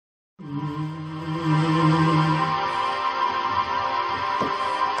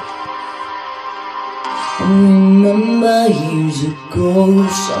Remember years ago,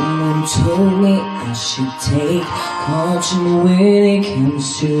 someone told me I should take caution when it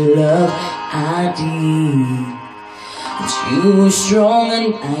comes to love. I did. But you were strong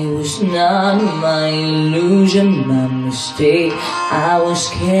and I was not. My illusion, my mistake. I was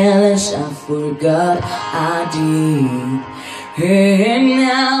careless, I forgot I did. And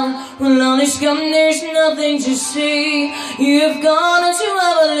now, when all is gone, there's nothing to say. You've gone on too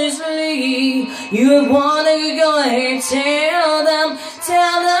effortlessly. You have wanted to go ahead, tell them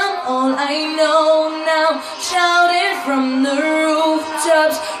all I know now. Shout it from the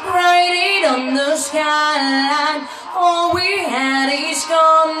rooftops, write it on the skyline. All we had is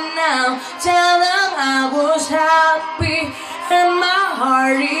gone now. Tell them I was happy and my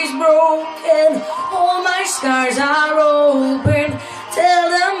heart is broken. All my scars are open. Tell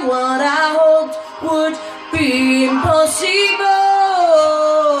them what I hoped would be impossible.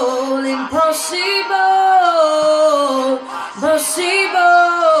 Impossible. Impossible.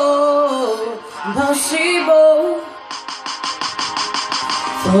 Impossible.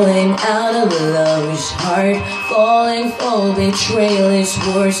 Falling out of love is hard. Falling for betrayal is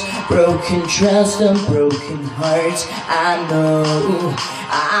worse. Broken trust and broken hearts. I know.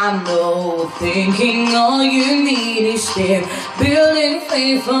 Thinking all you need is there. Building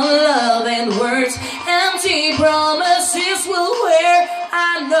faith on love and words. Empty promises will wear.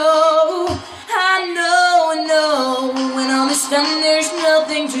 I know. When all is done, there's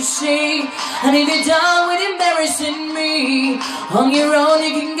nothing to say. And if you're done with embarrassing me, on your own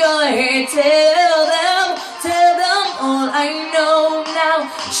you can go ahead. Tell them all I know now.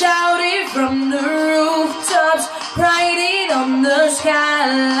 Shout it from the rooftops, write it on the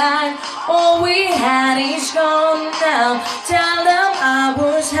skyline. All we had is gone now. Tell them I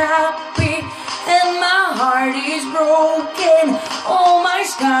was happy and my heart is broken. All my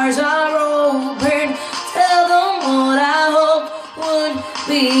scars are open. Tell them what I hope would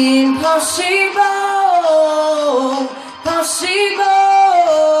be impossible. Possible.